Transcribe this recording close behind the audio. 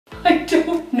I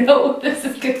don't know if this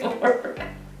is gonna work.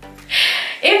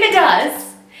 If it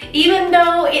does, even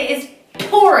though it is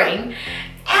pouring,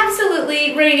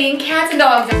 absolutely raining cats and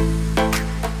dogs.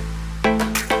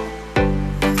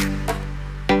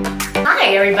 Hi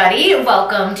everybody,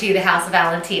 welcome to the House of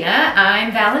Valentina.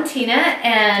 I'm Valentina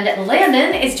and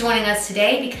Landon is joining us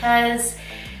today because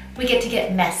we get to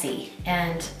get messy,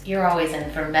 and you're always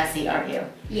in for messy, aren't you?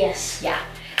 Yes. Yeah.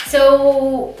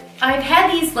 So I've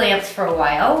had these lamps for a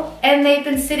while and they've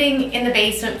been sitting in the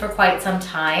basement for quite some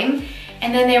time.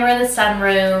 And then they were in the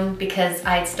sunroom because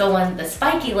I'd stolen the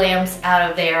spiky lamps out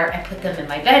of there and put them in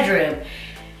my bedroom.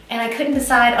 And I couldn't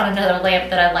decide on another lamp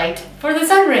that I liked for the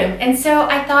sunroom. And so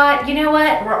I thought, you know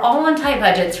what? We're all on tight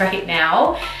budgets right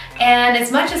now. And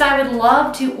as much as I would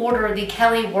love to order the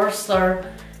Kelly Wursler,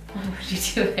 what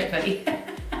did you do there, buddy?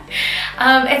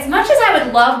 As much as I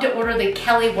would love to order the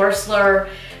Kelly Wursler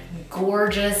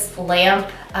gorgeous lamp,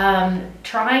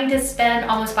 trying to spend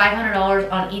almost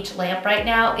 $500 on each lamp right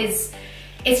now it's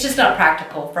just not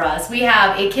practical for us. We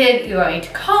have a kid going to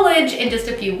college in just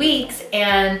a few weeks,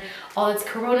 and all this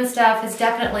Corona stuff has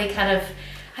definitely kind of,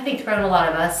 I think, thrown a lot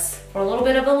of us for a little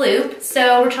bit of a loop.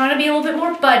 So we're trying to be a little bit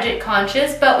more budget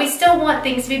conscious, but we still want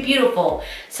things to be beautiful.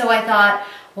 So I thought,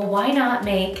 well, why not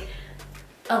make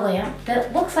a lamp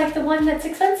that looks like the one that's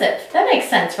expensive? That makes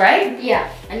sense, right? Yeah,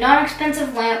 a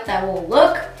non-expensive lamp that will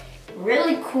look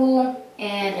really cool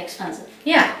and expensive.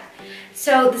 Yeah.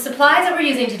 So the supplies that we're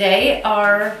using today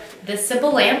are this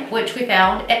simple lamp, which we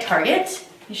found at Target.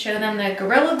 You show them the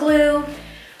Gorilla Glue.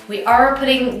 We are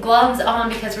putting gloves on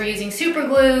because we're using super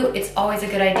glue. It's always a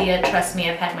good idea. Trust me,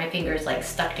 I've had my fingers like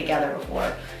stuck together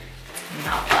before. It's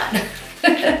not fun.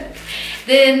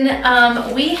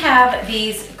 Then we have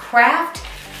these craft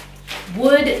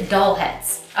wood doll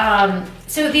heads.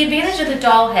 So the advantage of the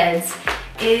doll heads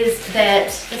is that,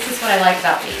 this is what I like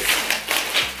about these.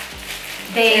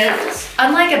 They,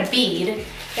 unlike a bead,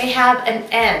 they have an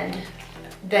end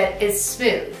that is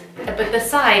smooth, but the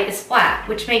side is flat,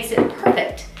 which makes it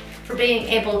perfect for being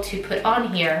able to put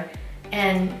on here.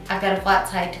 And I've got a flat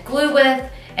side to glue with,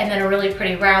 and then a really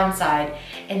pretty round side.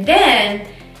 And then,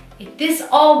 if this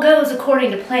all goes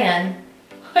according to plan,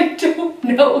 I don't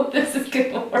know if this is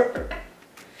gonna work.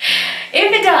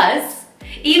 If it does,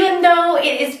 even though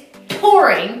it is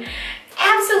pouring,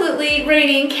 absolutely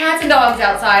raining cats and dogs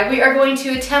outside, we are going to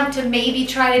attempt to maybe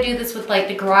try to do this with like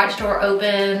the garage door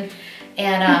open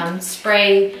and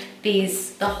spray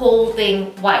the whole thing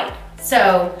white.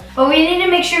 So, but we need to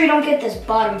make sure we don't get this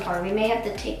bottom part. We may have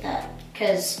to take that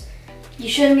because you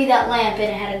showed me that lamp and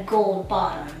it had a gold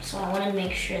bottom, so I want to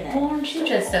make sure that. Well, aren't you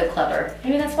just so clever?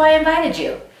 Maybe that's why I invited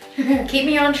you. Keep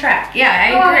me on track. Yeah,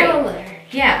 I agree.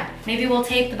 Yeah, maybe we'll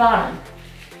tape the bottom.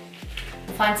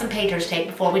 We'll find some painter's tape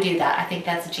before we do that. I think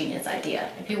that's a genius idea.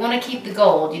 If you want to keep the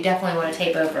gold, you definitely want to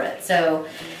tape over it. So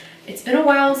it's been a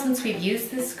while since we've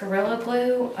used this Gorilla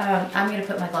Glue. I'm going to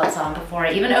put my gloves on before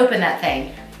I even open that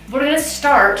thing. We're going to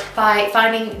start by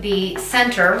finding the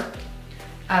center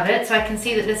of it. So I can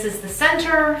see that this is the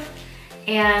center,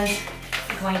 and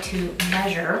I'm going to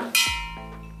measure.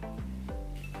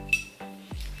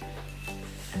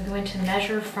 I'm going to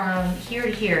measure from here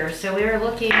to here. So we are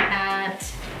looking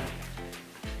at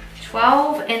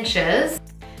 12 inches.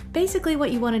 Basically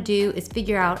what you want to do is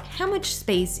figure out how much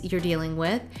space you're dealing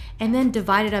with and then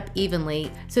divide it up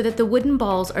evenly so that the wooden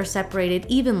balls are separated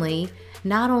evenly,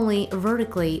 not only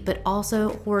vertically but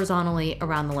also horizontally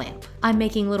around the lamp. I'm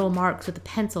making little marks with a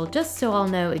pencil just so I'll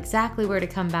know exactly where to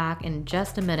come back in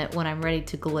just a minute when I'm ready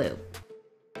to glue.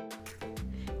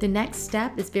 The next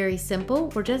step is very simple.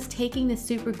 We're just taking the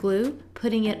super glue,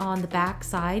 putting it on the back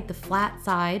side, the flat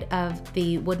side of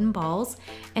the wooden balls,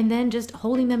 and then just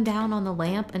holding them down on the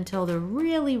lamp until they're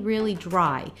really, really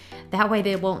dry. That way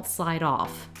they won't slide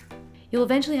off. You'll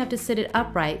eventually have to sit it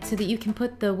upright so that you can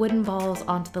put the wooden balls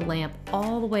onto the lamp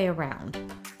all the way around.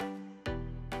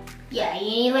 Yeah, you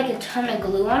need like a ton of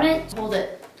glue on it. Hold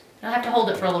it. I'll have to hold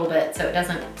it for a little bit so it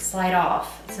doesn't slide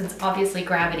off, since obviously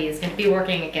gravity is going to be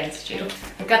working against you.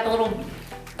 I've got the little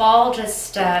ball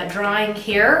just drying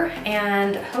here,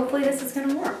 and hopefully this is going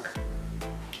to work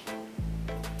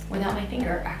without my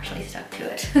finger actually stuck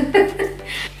to it.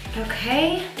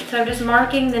 Okay, so I'm just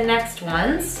marking the next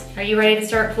ones. Are you ready to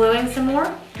start gluing some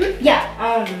more?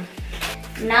 Yeah,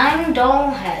 9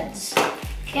 doll heads.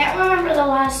 Can't remember the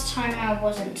last time I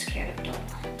wasn't scared of doll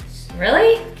heads.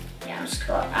 Really? Yeah,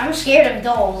 I'm scared of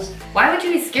dolls. Why would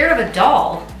you be scared of a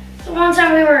doll? So one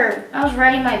time I was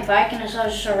riding my bike and I saw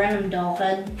just a random doll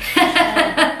head.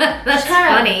 That's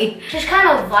funny. Just kind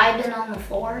of vibing on the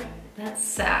floor. That's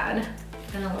sad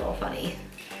and a little funny.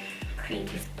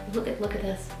 Creepy. Look at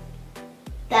this.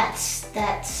 That's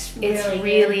It's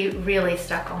really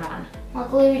stuck on.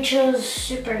 Luckily we chose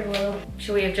super glue.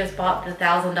 Should we have just bought the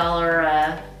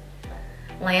 $1,000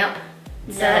 lamp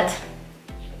set?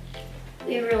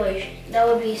 That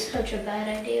would be such a bad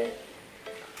idea.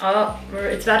 Oh,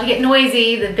 it's about to get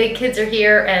noisy. The big kids are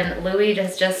here and Louie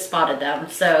has just spotted them.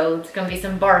 So it's gonna be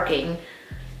some barking.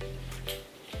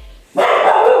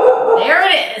 There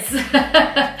it is.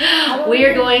 We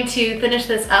are going to finish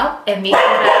this up and meet you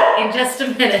back in just a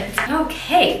minute.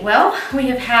 Okay, well, we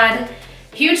have had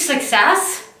huge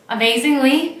success.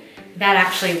 Amazingly, that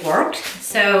actually worked.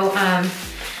 So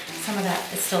some of that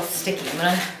is still sticky. I'm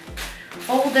gonna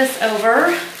fold this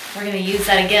over. We're gonna use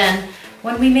that again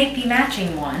when we make the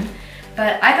matching one.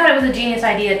 But I thought it was a genius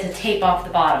idea to tape off the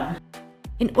bottom.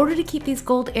 In order to keep these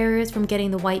gold areas from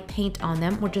getting the white paint on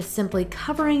them, we're just simply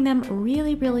covering them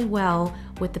really well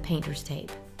with the painter's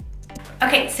tape.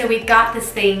 Okay, so we've got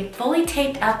this thing fully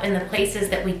taped up in the places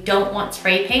that we don't want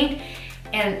spray paint,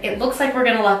 and it looks like we're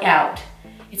gonna luck out.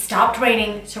 It stopped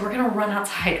raining, so we're gonna run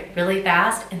outside really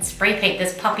fast and spray paint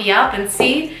this puppy up and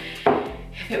see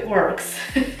if it works.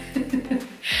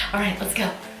 All right, let's go.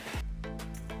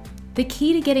 The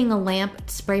key to getting a lamp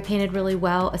spray painted really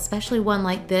well, especially one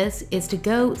like this, is to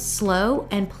go slow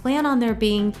and plan on there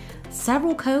being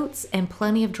several coats and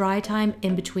plenty of dry time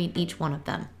in between each one of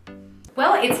them.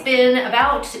 Well, it's been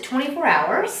about 24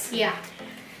 hours. Yeah.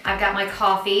 I've got my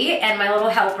coffee and my little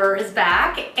helper is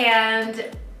back,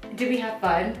 and did we have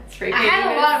fun spray painting? I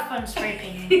had a lot of fun spray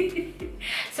painting.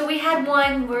 So we had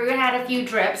one where we had a few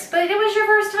drips, but it was your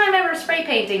first time ever spray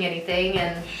painting anything,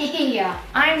 and yeah.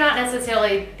 I'm not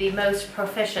necessarily the most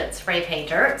proficient spray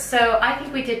painter, so I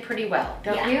think we did pretty well,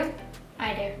 don't you?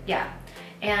 I do. Yeah.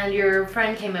 And your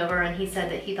friend came over and he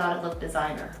said that he thought it looked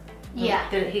designer. Yeah.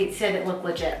 He said it looked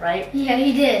legit, right? Yeah,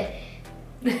 he did.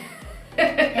 He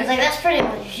was like, that's pretty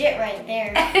legit right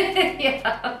there.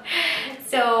 Yeah.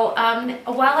 So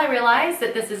while I realize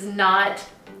that this is not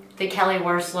the Kelly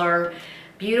Wearstler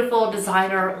beautiful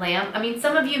designer lamp, I mean,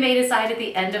 some of you may decide at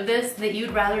the end of this that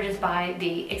you'd rather just buy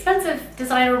the expensive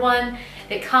designer one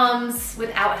that comes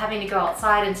without having to go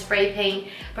outside and spray paint.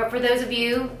 But for those of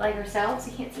you like ourselves,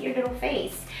 you can't see your little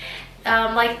face,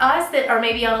 like us that are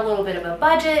maybe on a little bit of a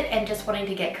budget and just wanting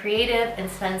to get creative and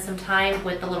spend some time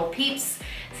with the little peeps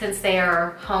since they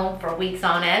are home for weeks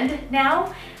on end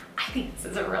now, I think this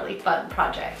is a really fun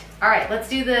project. All right, let's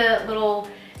do the little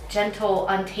gentle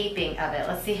untaping of it.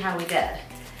 Let's see how we did.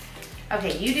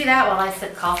 Okay, you do that while I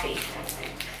sip coffee.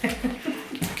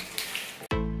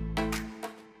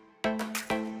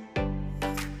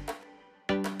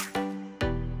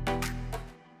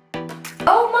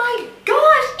 Oh my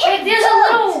gosh! There's a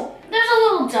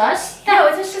little dust. No,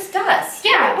 it's just dust.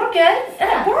 Yeah, we're good. And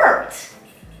it worked.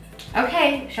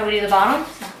 Okay, shall we do the bottom?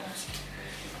 It's not dust.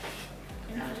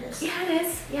 No, it is. Yeah, it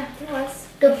is. Yeah, it was.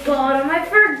 The bottom, I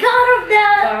forgot of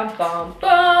that. Bum, bum,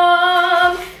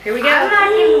 bum. Here we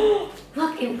go.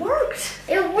 Look, it worked.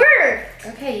 It worked.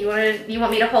 Okay, you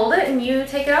want me to hold it and you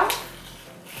take it off?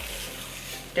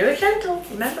 Do it gentle.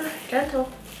 Remember, gentle.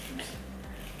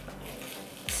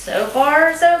 So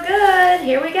far, so good.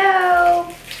 Here we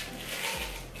go.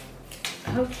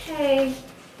 Okay.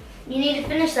 You need to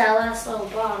finish that last little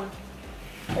bottom.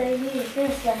 You need to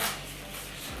finish that.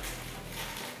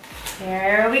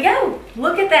 There we go.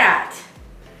 Look at that.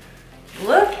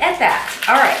 Look at that.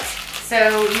 All right. So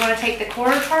you want to take the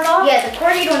corner part off? Yeah, the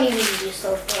corner you don't even need to use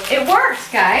so far. It works,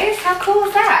 guys. How cool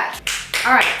is that?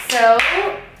 All right. So,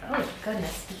 oh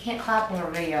goodness, you can't clap when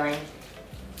we're videoing.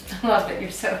 I love that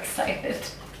you're so excited.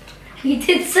 You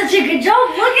did such a good job.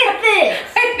 Look at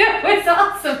this. I know, it's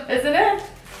awesome, isn't it?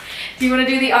 Do you want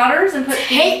to do the honors and put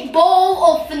Take ball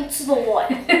off into the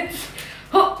water.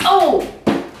 Oh!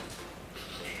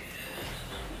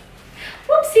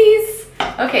 Whoopsies.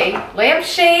 Okay,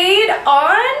 lampshade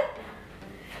on.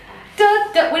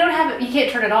 We don't have it. You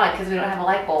can't turn it on because we don't have a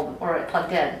light bulb or it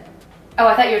plugged in. Oh,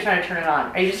 I thought you were trying to turn it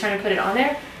on. Are you just trying to put it on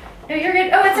there? No, you're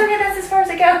good. Oh, it's okay. That's as far as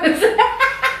it goes.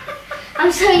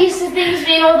 I'm so used to things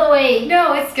being all the way.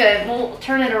 No, it's good. We'll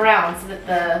turn it around so that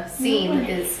the seam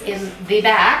is in the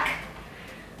back.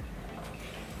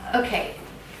 Okay,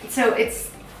 so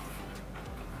it's,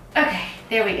 okay,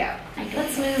 there we go.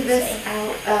 Let's move this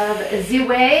out of the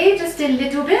way just a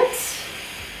little bit.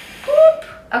 Whoop.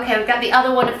 Okay, we've got the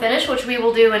other one to finish, which we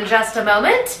will do in just a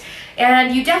moment.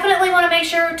 And you definitely want to make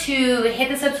sure to hit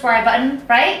the subscribe button,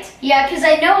 right? Yeah, because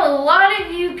I know a lot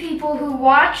of you people who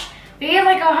watch, we get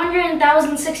like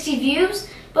 100,060 views,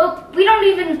 but we don't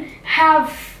even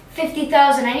have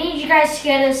 50,000. I need you guys to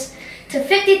get us to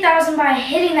 50,000 by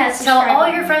hitting that Tell subscribe all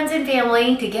button. your friends and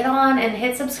family to get on and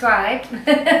hit subscribe.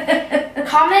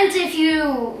 Comment if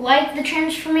you like the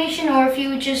transformation or if you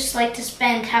would just like to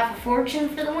spend half a fortune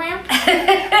for the lamp.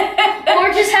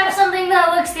 Or just have something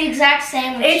that looks the exact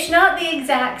same. It's not the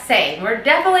exact same. We're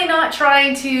definitely not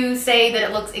trying to say that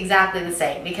it looks exactly the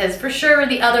same, because for sure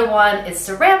the other one is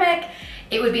ceramic.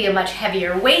 It would be a much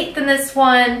heavier weight than this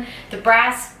one. The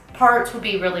brass parts would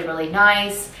be really, really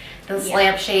nice. This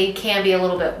lampshade can be a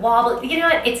little bit wobbly. You know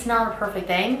what? It's not a perfect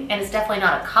thing, and it's definitely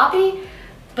not a copy,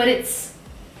 but it's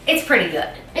pretty good.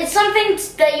 It's something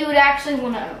that you would actually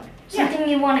want to own. Something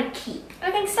you want to keep. I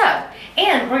think so.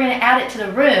 And we're going to add it to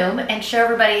the room and show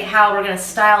everybody how we're going to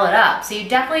style it up. So you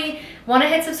definitely want to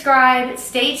hit subscribe.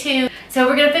 Stay tuned. So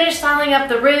we're going to finish styling up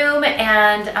the room,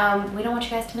 and we don't want you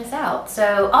guys to miss out.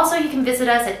 So also you can visit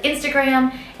us at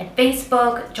Instagram and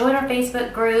Facebook, join our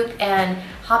Facebook group, and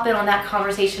hop in on that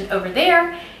conversation over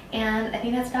there. And I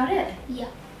think that's about it. Yeah.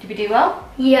 Did we do well?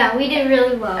 Yeah, we did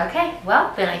really well. Okay,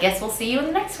 well, then I guess we'll see you in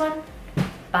the next one.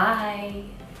 Bye.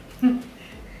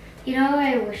 You know what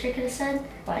I wish I could have said?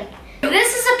 What?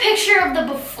 This is a picture of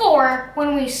the before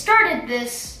when we started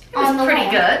this on the pretty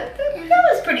lamp. good. That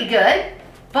was pretty good.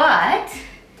 But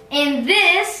And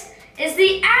this is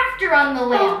the after on the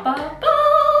lamp.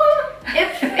 It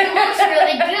looks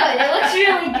really good. It looks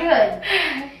really good.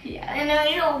 Yeah. And then,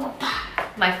 you know,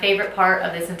 My favorite part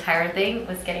of this entire thing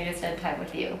was getting to spend time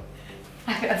with you.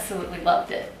 I absolutely loved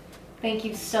it. Thank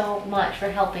you so much for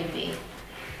helping me.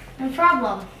 no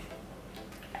problem.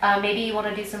 Maybe you want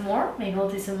to do some more? Maybe we'll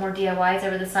do some more DIYs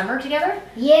over the summer together?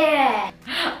 Yeah.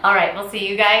 All right, we'll see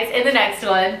you guys in the next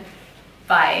one.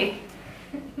 Bye.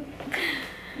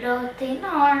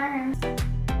 Valentina.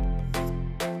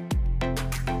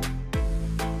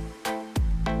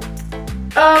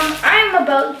 I'm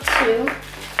about to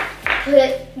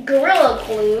put Gorilla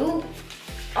Glue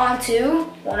onto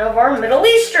one of our Middle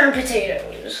Eastern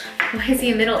potatoes. Why is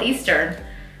he Middle Eastern?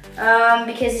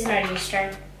 Because he's not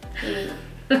Eastern.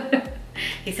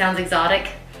 He sounds exotic.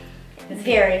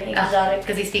 Very exotic.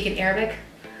 Because he's speaking Arabic.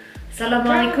 Salam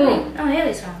alaikum. Oh, yeah,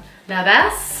 they sound.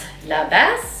 Labas,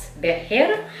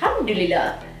 behir,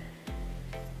 alhamdulillah.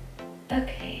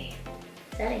 Okay.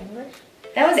 Is that English?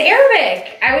 That was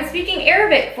Arabic. I was speaking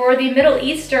Arabic for the Middle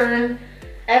Eastern.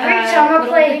 Every time I little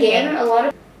play a thing game, here. a lot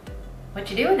of What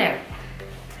you doing there?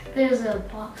 there's a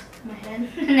box on my head,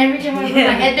 and every time I put my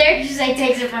head there, it just like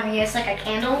takes it from you. It's like a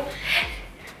candle.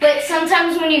 But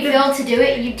sometimes when you fail to do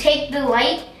it, you take the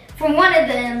light from one of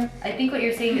them. I think what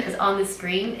you're seeing is on the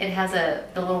screen. It has the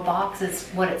little box is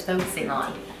what it's focusing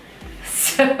on.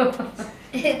 So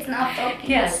It's not focused.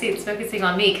 yeah, see, it's focusing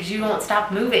on me because you won't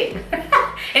stop moving.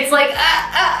 It's like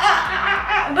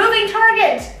moving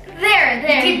target. There.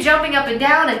 You keep jumping up and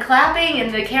down and clapping,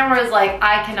 and the camera is like,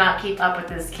 I cannot keep up with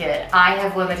this kid. I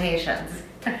have limitations.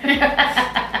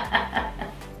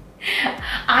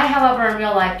 I, however, in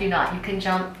real life do not. You can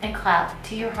jump and clap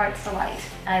to your heart's delight.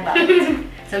 I love it.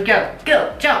 So go,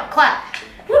 jump, clap.